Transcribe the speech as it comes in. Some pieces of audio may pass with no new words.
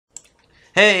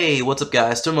Hey, what's up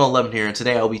guys? Thermo11 here, and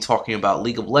today I'll be talking about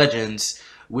League of Legends,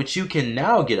 which you can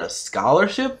now get a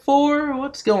scholarship for?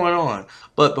 What's going on?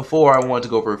 But before, I want to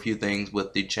go over a few things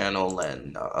with the channel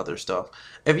and other stuff.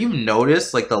 If you've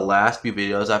noticed, like the last few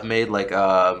videos I've made, like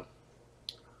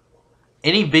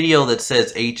any video that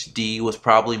says HD was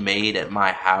probably made at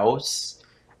my house.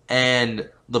 And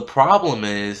the problem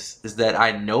is that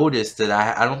I noticed that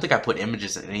I don't think I put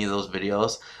images in any of those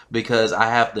videos because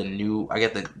I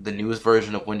get the newest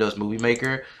version of Windows Movie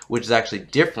Maker, which is actually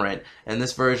different. And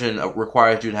this version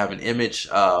requires you to have an image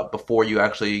before you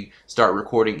actually start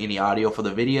recording any audio for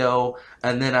the video.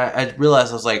 And then I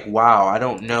realized I was like, wow, I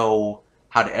don't know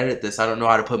how to edit this. I don't know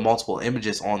how to put multiple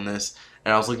images on this.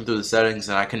 And I was looking through the settings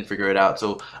and I couldn't figure it out.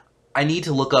 So I need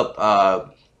to look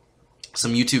up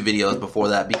some YouTube videos before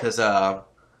that because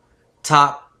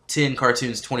top 10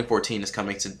 cartoons 2014 is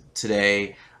coming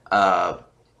today,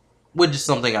 which is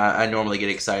something I normally get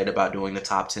excited about, doing the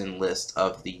top 10 list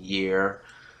of the year.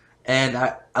 And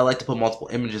I like to put multiple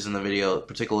images in the video,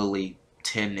 particularly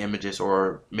 10 images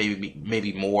or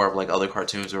maybe more of like other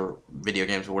cartoons or video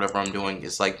games or whatever I'm doing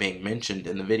is like being mentioned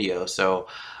in the video. So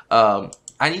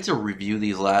I need to review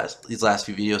these last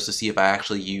few videos to see if I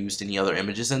actually used any other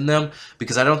images in them,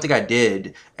 because I don't think I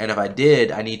did, and if I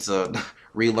did, I need to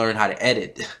relearn how to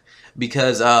edit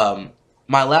because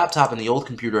my laptop and the old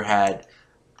computer had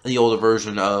the older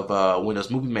version of Windows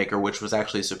Movie Maker, which was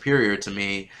actually superior to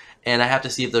me. And I have to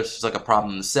see if there's just like a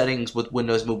problem in the settings with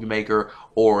Windows Movie Maker,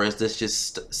 or is this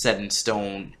just set in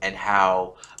stone and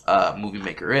how Movie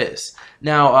Maker is.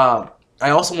 Now, I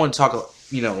also want to talk,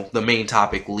 the main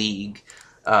topic, League.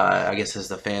 I guess as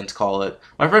the fans call it.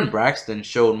 My friend Braxton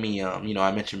showed me,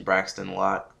 I mentioned Braxton a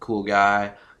lot, cool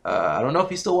guy. I don't know if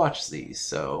he still watches these,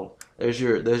 so there's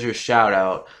your shout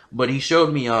out. But he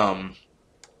showed me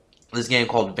this game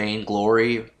called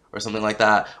Vainglory or something like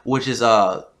that, which is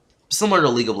similar to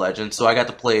League of Legends. So I got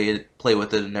to play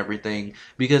with it and everything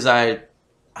because I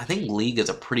think League is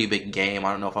a pretty big game.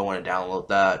 I don't know if I want to download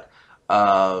that.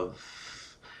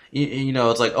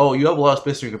 It's like, oh, you have a lot of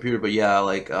space on your computer, but yeah,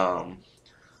 like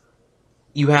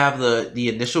you have the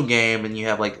initial game and you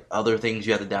have like other things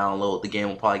you have to download. The game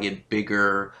will probably get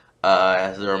bigger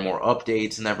as there are more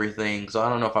updates and everything. So I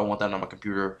don't know if I want that on my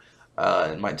computer.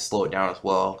 It might slow it down as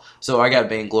well. So I got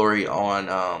Vainglory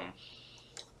on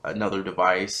another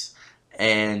device,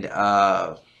 and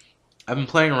I've been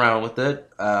playing around with it.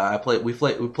 We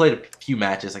played a few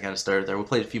matches. I kind of started there. We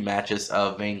played a few matches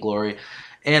of Vainglory,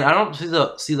 and I don't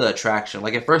see the attraction.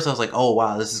 Like at first, I was like, "Oh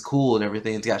wow, this is cool and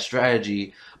everything. It's got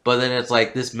strategy." But then it's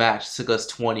like this match took us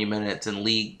 20 minutes, and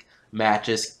League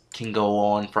matches can go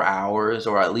on for hours,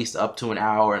 or at least up to an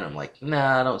hour. And I'm like,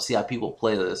 nah, I don't see how people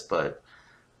play this, but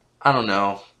I don't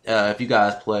know. If you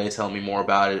guys play, tell me more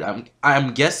about it.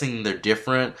 I'm guessing they're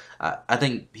different. I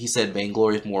think he said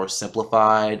Vainglory is more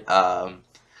simplified.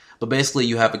 But basically,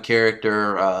 you have a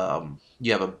character.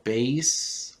 You have a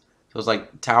base. So it's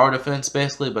like tower defense,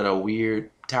 basically, but a weird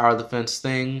tower defense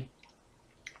thing.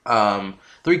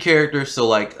 Three characters, so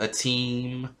like a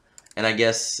team, and I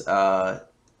guess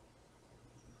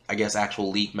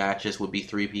actual league matches would be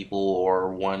three people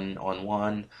or one on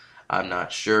one. I'm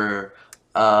not sure.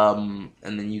 And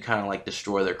then you kind of like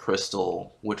destroy their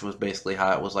crystal, which was basically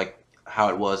how it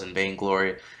was in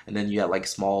Vainglory. And then you had like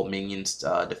small minions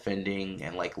defending,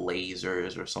 and like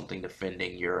lasers or something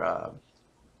defending your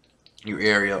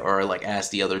area, or like as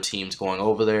the other team's going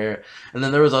over there. And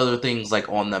then there was other things like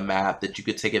on the map that you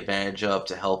could take advantage of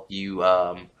to help you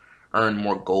earn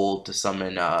more gold to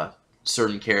summon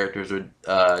certain characters, or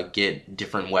get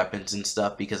different weapons and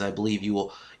stuff, because I believe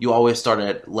you always start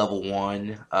at level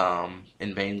 1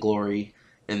 in Vainglory,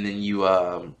 and then you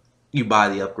buy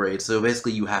the upgrade. So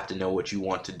basically you have to know what you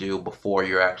want to do before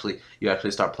you actually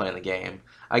start playing the game.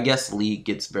 I guess League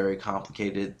gets very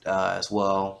complicated as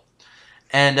well.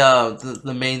 And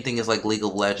the main thing is like League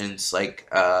of Legends, like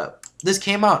this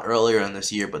came out earlier in this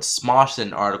year, but Smosh did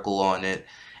an article on it,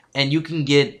 and you can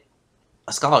get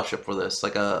a scholarship for this,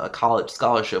 like a college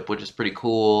scholarship, which is pretty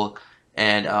cool.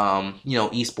 And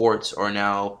esports are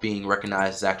now being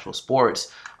recognized as actual sports.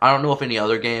 I don't know if any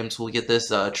other games will get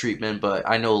this treatment, but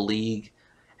I know League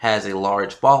has a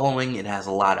large following. It has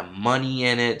a lot of money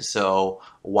in it, so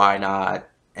why not?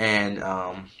 And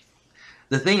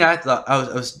the thing I thought, I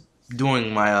was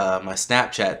doing my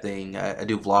Snapchat thing. I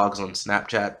do vlogs on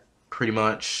Snapchat pretty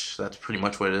much. That's pretty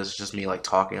much what it is. It's just me like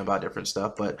talking about different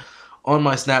stuff. But on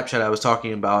my Snapchat, I was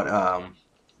talking about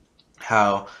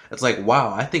how it's like,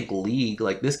 wow, I think League,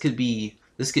 like this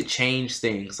this could change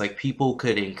things. Like people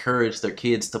could encourage their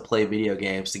kids to play video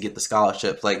games to get the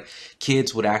scholarships. Like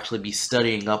kids would actually be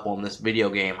studying up on this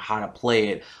video game, how to play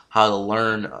it, how to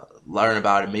learn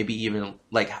about it, maybe even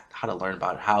like how to learn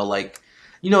about it, how like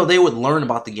they would learn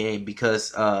about the game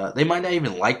because they might not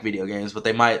even like video games, but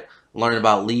they might learn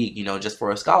about League, just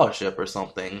for a scholarship or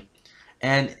something.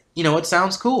 And it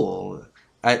sounds cool.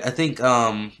 I think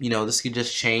this could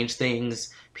just change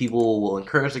things. People will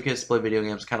encourage their kids to play video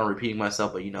games. Kind of repeating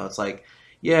myself, but it's like,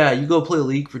 yeah, you go play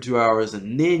League for 2 hours,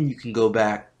 and then you can go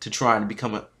back to trying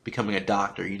to becoming a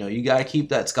doctor. You got to keep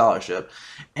that scholarship,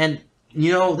 and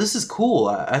this is cool.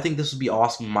 I think this would be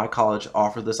awesome. If my college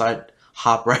offered this, I'd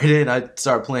hop right in. I'd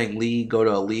start playing League, go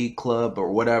to a League club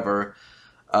or whatever.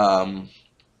 Um,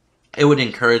 it would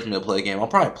encourage me to play a game. I'll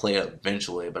probably play it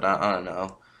eventually, but I don't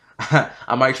know.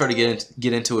 I might try to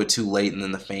get into it too late, and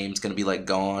then the fame's gonna be like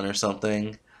gone or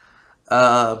something.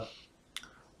 Uh,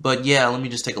 but yeah, let me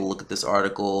just take a look at this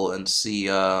article and see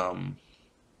if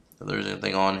there's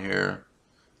anything on here.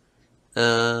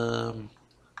 I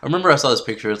remember I saw this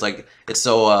picture. It's like it's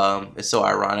so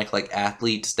ironic. Like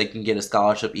athletes, they can get a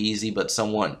scholarship but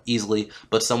someone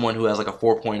who has like a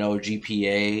 4.0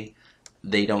 GPA,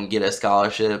 they don't get a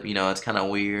scholarship. It's kind of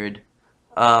weird.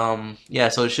 Yeah,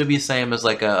 so it should be the same as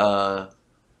like a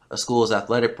school's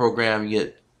athletic program. You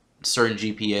get certain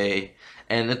GPA,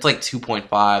 and it's like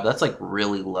 2.5. That's like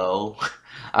really low.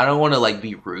 I don't want to like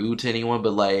be rude to anyone,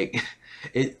 but like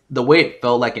the way it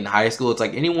felt like in high school, it's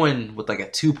like anyone with like a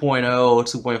 2.0,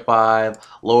 2.5,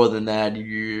 lower than that,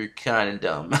 you're kind of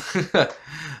dumb.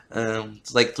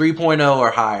 It's like 3.0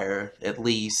 or higher at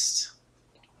least.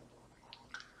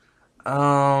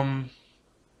 Um,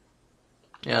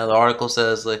 yeah, the article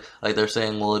says like they're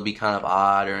saying, will it be kind of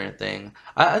odd or anything?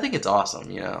 I think it's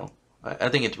awesome. I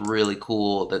think it's really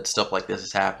cool that stuff like this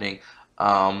is happening.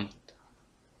 Um,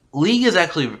 League is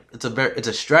actually it's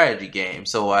a strategy game,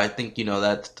 so I think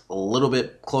that's a little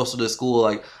bit closer to school.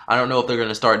 Like I don't know if they're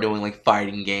gonna start doing like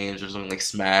fighting games or something like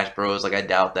Smash Bros. Like I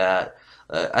doubt that.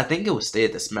 I think it would stay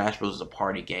at the Smash Bros. Is a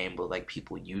party game, but like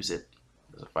people use it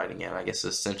as a fighting game. I guess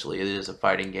essentially it is a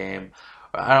fighting game.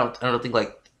 I don't think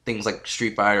like things like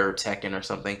Street Fighter or Tekken or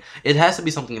something. It has to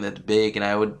be something that's big, and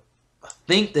I would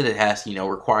think that it has to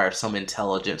require some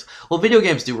intelligence. Well, video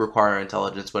games do require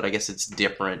intelligence, but I guess it's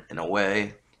different in a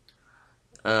way.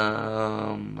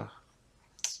 Um,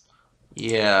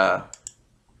 yeah.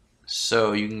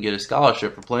 So you can get a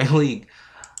scholarship for playing League.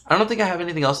 I don't think I have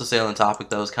anything else to say on the topic.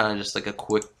 That was kind of just like a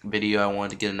quick video. I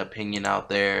wanted to get an opinion out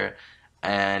there,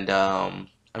 and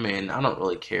I mean, I don't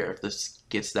really care if this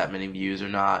gets that many views or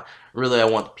not. Really, I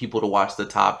want people to watch the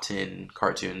top 10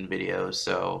 cartoon videos.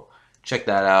 So check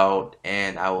that out,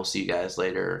 and I will see you guys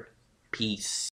later. Peace.